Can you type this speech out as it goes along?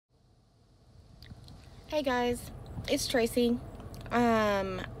Hey guys, it's Tracy.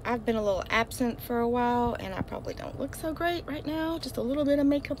 I've been a little absent for a while and I probably don't look so great right now. Just a little bit of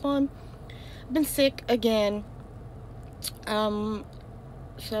makeup on. I've been sick again. So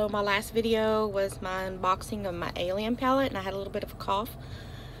my last video was my unboxing of my Alien palette and I had a little bit of a cough.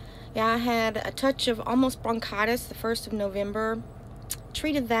 Yeah, I had a touch of almost bronchitis the 1st of November.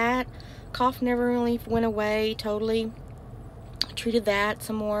 Treated that. Cough never really went away totally. Treated that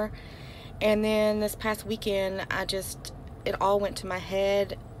some more. And then this past weekend, it all went to my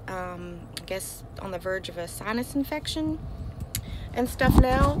head. I guess on the verge of a sinus infection and stuff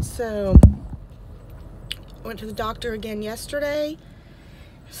now. So I went to the doctor again yesterday.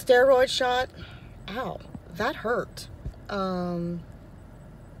 Steroid shot. Ow, that hurt. And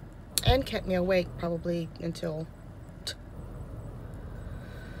kept me awake probably until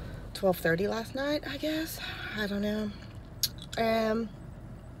 12:30 last night, I guess. I don't know.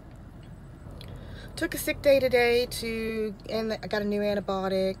 Took a sick day today and I got a new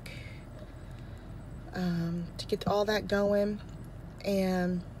antibiotic to get all that going,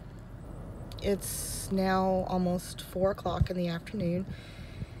 and it's now almost 4 o'clock in the afternoon,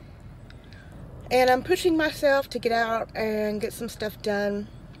 and I'm pushing myself to get out and get some stuff done.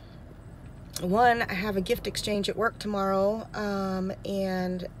 One, I have a gift exchange at work tomorrow,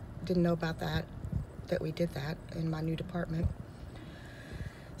 and didn't know about that we did that in my new department.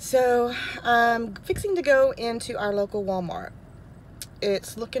 So I'm fixing to go into our local Walmart.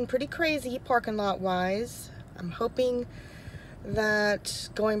 It's looking pretty crazy parking lot wise. I'm hoping that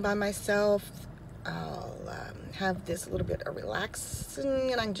going by myself, I'll have this a little bit of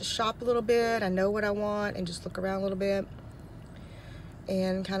relaxing and I can just shop a little bit. I know what I want and just look around a little bit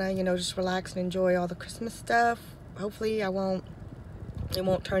and kind of, just relax and enjoy all the Christmas stuff. Hopefully it won't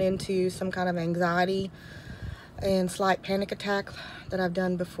turn into some kind of anxiety and slight panic attack that I've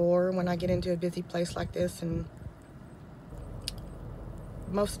done before when I get into a busy place like this. And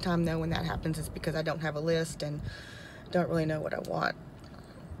most of the time though, when that happens, it's because I don't have a list and don't really know what I want.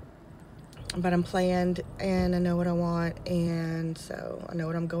 But I'm planned and I know what I want, and so I know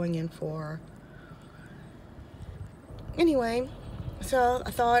what I'm going in for. Anyway, so I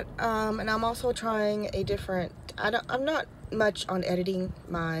thought, and I'm also trying a different, I'm not much on editing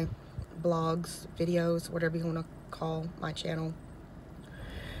my blogs, videos, whatever you want to call my channel,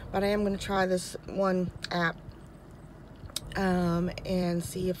 but I am going to try this one app and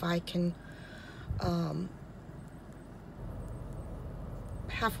see if I can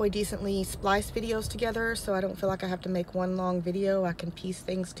halfway decently splice videos together, so I don't feel like I have to make one long video. I can piece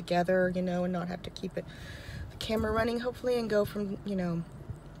things together, and not have to keep the camera running, hopefully, and go from,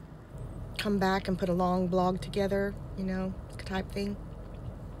 come back and put a long blog together, type thing.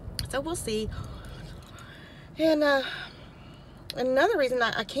 So we'll see. And another reason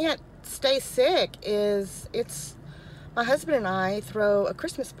I can't stay sick is my husband and I throw a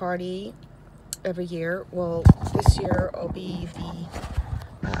Christmas party every year. Well, this year will be the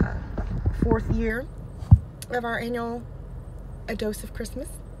 4th year of our annual A Dose of Christmas.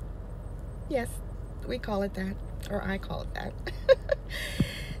 Yes, we call it that, or I call it that.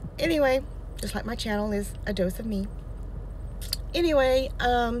 Anyway, just like my channel is A Dose of Me. Anyway,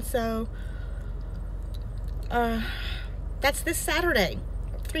 so that's this Saturday.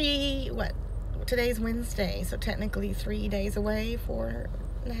 Today's Wednesday, so technically 3 days away,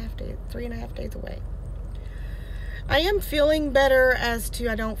 3.5 days away. I am feeling better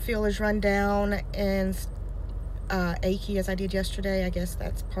I don't feel as run down and achy as I did yesterday. I guess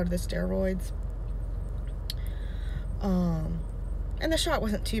that's part of the steroids. And the shot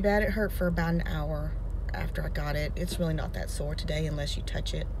wasn't too bad. It hurt for about an hour after I got it. It's really not that sore today unless you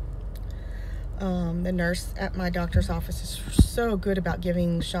touch it. The nurse at my doctor's office is so good about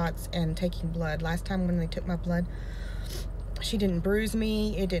giving shots and taking blood. Last time when they took my blood, she didn't bruise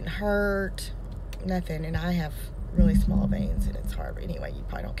me. It didn't hurt. Nothing. And I have really small veins and it's hard. But anyway, you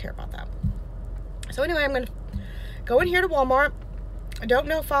probably don't care about that. So anyway, I'm going to go in here to Walmart. I don't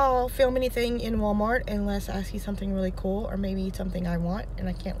know if I'll film anything in Walmart unless I see something really cool, or maybe something I want and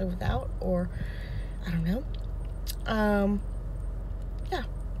I can't live without, or I don't know. Yeah,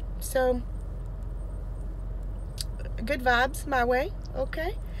 so good vibes my way.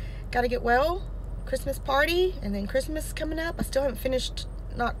 Okay, gotta get well. Christmas party, and then Christmas coming up. I still haven't finished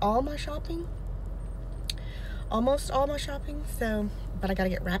not all my shopping, almost all my shopping, so, but I gotta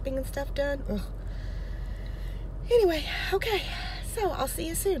get wrapping and stuff done. Ugh. Anyway, okay, so I'll see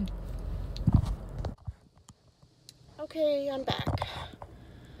you soon. Okay, I'm back.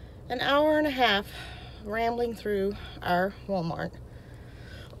 An hour and a half rambling through our Walmart.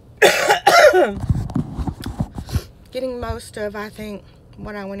 Getting most of, I think,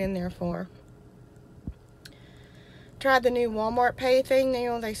 what I went in there for. tried the new Walmart Pay thing. You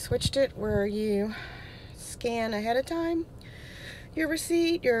know, they switched it where you scan ahead of time your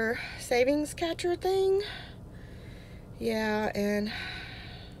receipt, your savings catcher thing. Yeah, and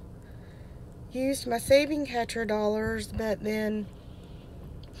used my saving catcher dollars, but then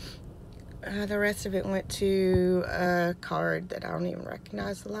the rest of it went to a card that I don't even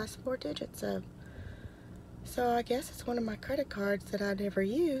recognize the last 4 digits of. So I guess it's one of my credit cards that I never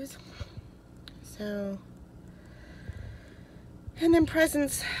use. So, and then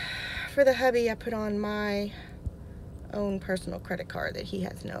presents for the hubby, I put on my own personal credit card that he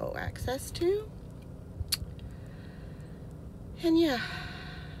has no access to. And yeah,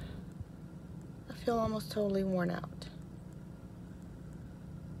 I feel almost totally worn out.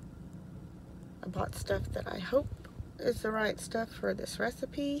 I bought stuff that I hope is the right stuff for this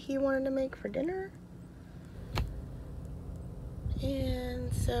recipe he wanted to make for dinner.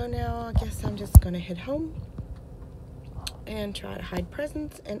 And so now I guess I'm just gonna head home and try to hide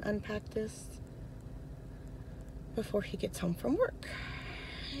presents and unpack this before he gets home from work,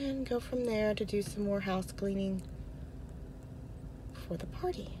 and go from there to do some more house cleaning for the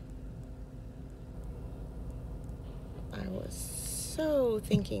party. I was so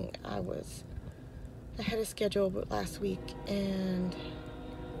thinking I was ahead of schedule last week and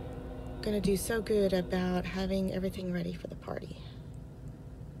gonna do so good about having everything ready for the party.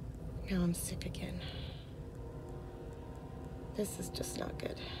 Now I'm sick again. This is just not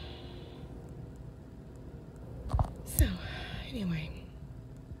good. So, anyway,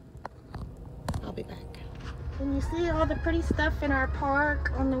 I'll be back. Can you see all the pretty stuff in our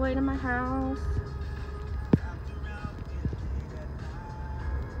park on the way to my house?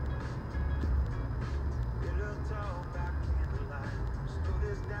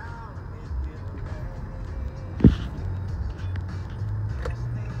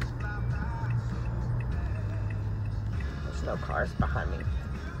 There's no cars behind me. I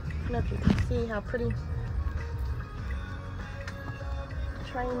don't know if you can see how pretty the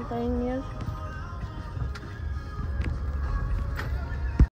train thing is.